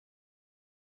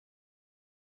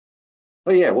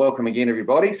Oh yeah, welcome again,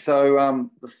 everybody. So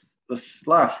this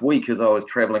last week, as I was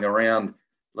travelling around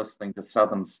listening to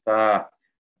Southern Star,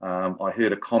 I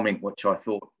heard a comment which I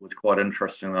thought was quite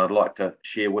interesting, and I'd like to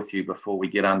share with you before we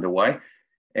get underway.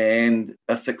 And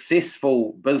a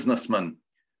successful businessman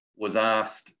was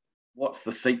asked, "What's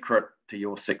the secret to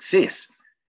your success?"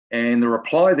 And the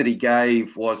reply that he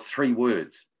gave was three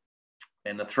words,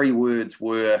 and the three words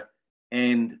were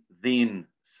 "and then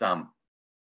some."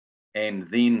 And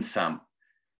then some.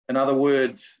 In other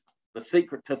words, the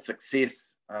secret to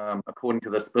success, according to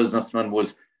this businessman,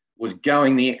 was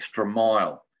going the extra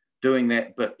mile, doing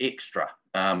that bit extra,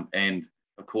 and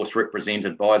of course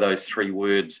represented by those three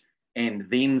words, and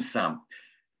then some.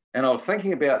 And I was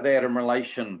thinking about that in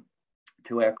relation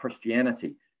to our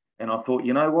Christianity, and I thought,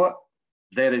 you know what?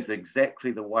 That is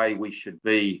exactly the way we should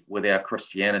be with our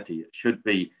Christianity. It should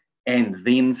be, and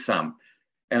then some.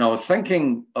 And I was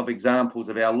thinking of examples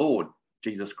of our Lord,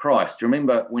 Jesus Christ. Do you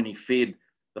remember when he fed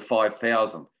the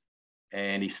 5,000?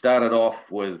 And he started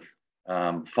off with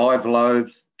 5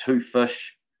 loaves, 2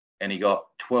 fish, and he got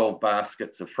 12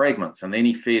 baskets of fragments. And then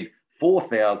he fed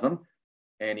 4,000,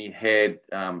 and he had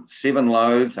 7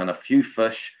 loaves and a few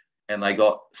fish, and they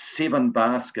got 7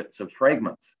 baskets of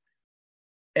fragments.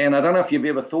 And I don't know if you've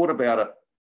ever thought about it.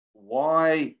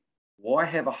 Why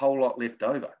have a whole lot left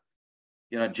over?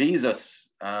 You know, Jesus,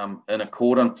 in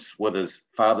accordance with his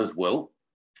Father's will,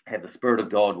 had the Spirit of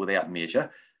God without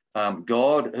measure.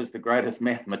 God is the greatest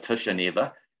mathematician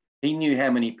ever. He knew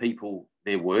how many people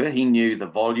there were. He knew the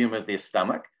volume of their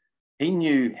stomach. He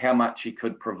knew how much he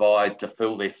could provide to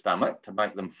fill their stomach, to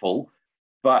make them full.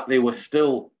 But there were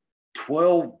still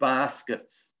 12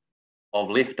 baskets of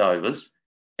leftovers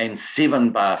and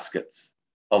 7 baskets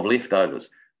of leftovers.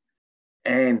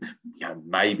 And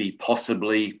maybe,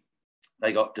 possibly,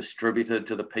 they got distributed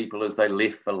to the people as they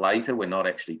left for later. We're not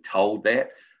actually told that.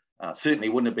 Certainly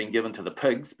wouldn't have been given to the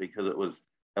pigs because it was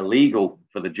illegal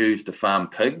for the Jews to farm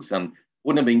pigs, and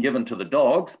wouldn't have been given to the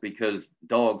dogs because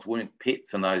dogs weren't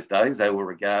pets in those days. They were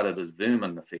regarded as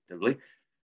vermin effectively.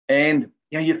 And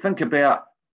you think about,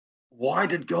 why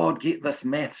did God get this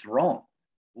maths wrong?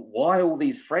 Why all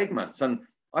these fragments? And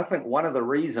I think one of the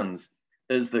reasons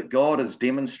is that God is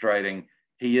demonstrating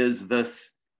he is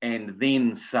this and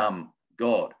then some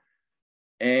God.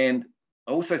 And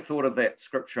I also thought of that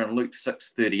scripture in Luke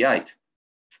 6:38,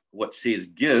 which says,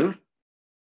 "Give,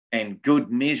 and good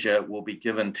measure will be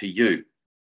given to you,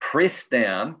 pressed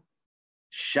down,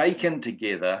 shaken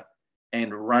together,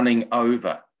 and running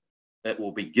over. It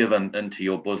will be given into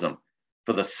your bosom.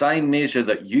 For the same measure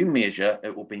that you measure,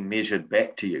 it will be measured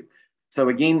back to you." So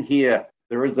again, here,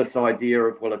 there is this idea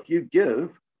of, well, if you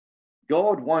give,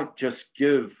 God won't just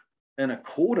give in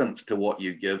accordance to what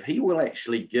you give. He will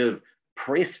actually give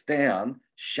pressed down,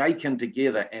 shaken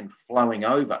together, and flowing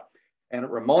over. And it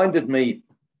reminded me,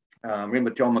 remember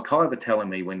John McIver telling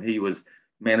me when he was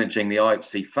managing the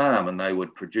IHC farm, and they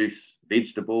would produce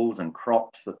vegetables and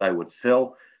crops that they would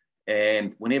sell.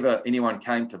 And whenever anyone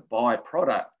came to buy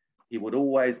product, he would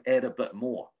always add a bit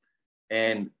more.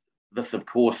 And this, of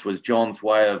course, was John's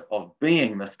way of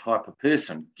being this type of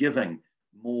person, giving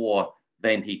more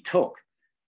than he took.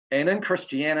 And in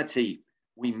Christianity,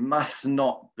 we must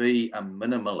not be a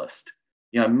minimalist.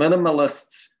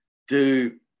 Minimalists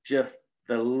do just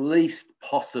the least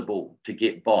possible to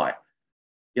get by.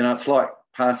 It's like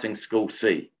passing school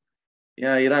C.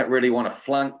 You don't really want to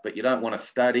flunk, but you don't want to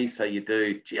study, so you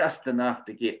do just enough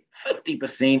to get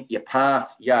 50%, you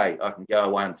pass, yay, I can go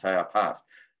away and say I passed.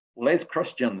 Well, as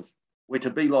Christians, we're to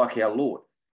be like our Lord.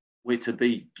 We're to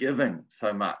be giving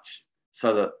so much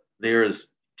so that there is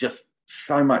just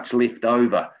so much left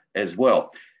over as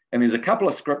well. And there's a couple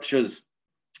of scriptures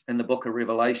in the book of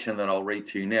Revelation that I'll read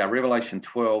to you now. Revelation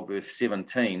 12, verse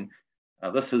 17.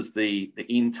 This is the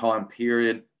end time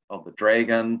period of the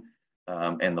dragon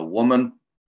and the woman.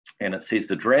 And it says,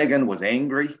 the dragon was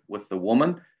angry with the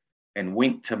woman and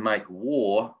went to make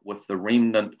war with the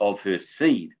remnant of her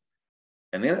seed.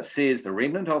 And then it says, the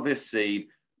remnant of her seed,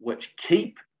 which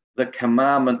keep the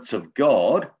commandments of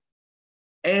God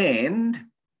and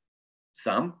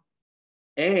some,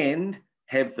 and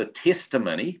have the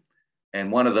testimony.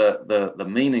 And one of the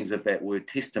meanings of that word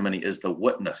testimony is the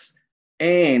witness.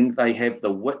 And they have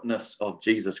the witness of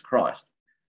Jesus Christ.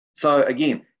 So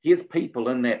again, here's people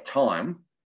in that time,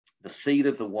 the seed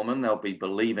of the woman, they'll be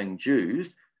believing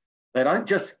Jews. They don't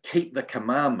just keep the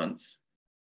commandments,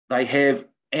 they have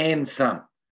and some.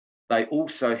 They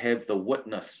also have the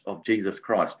witness of Jesus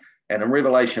Christ. And in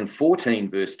Revelation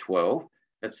 14, verse 12,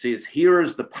 it says, here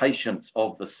is the patience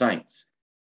of the saints.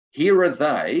 Here are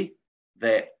they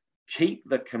that keep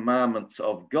the commandments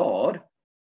of God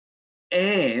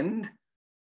and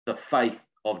the faith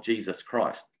of Jesus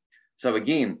Christ. So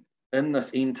again, in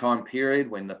this end time period,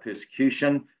 when the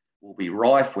persecution will be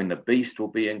rife, when the beast will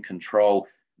be in control,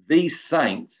 these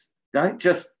saints don't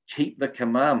just keep the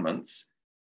commandments,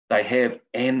 they have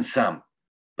and some.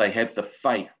 They have the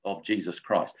faith of Jesus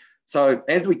Christ. So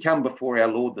as we come before our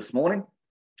Lord this morning,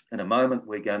 in a moment,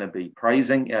 we're going to be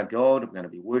praising our God. We're going to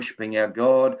be worshiping our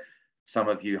God. Some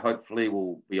of you hopefully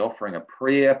will be offering a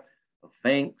prayer of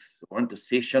thanks or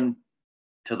intercession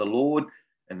to the Lord,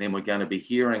 and then we're going to be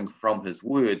hearing from his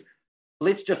word.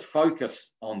 Let's just focus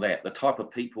on that, the type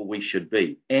of people we should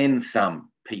be, and some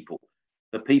people.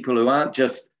 The people who aren't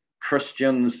just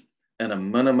Christians in a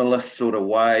minimalist sort of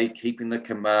way, keeping the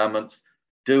commandments,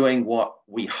 doing what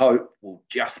we hope will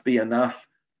just be enough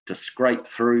to scrape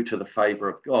through to the favor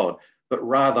of God, but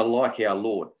rather like our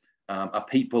Lord, are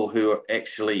people who are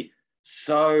actually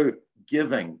so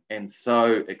giving and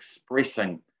so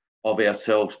expressing of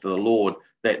ourselves to the Lord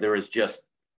that there is just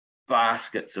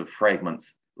baskets of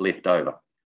fragments left over.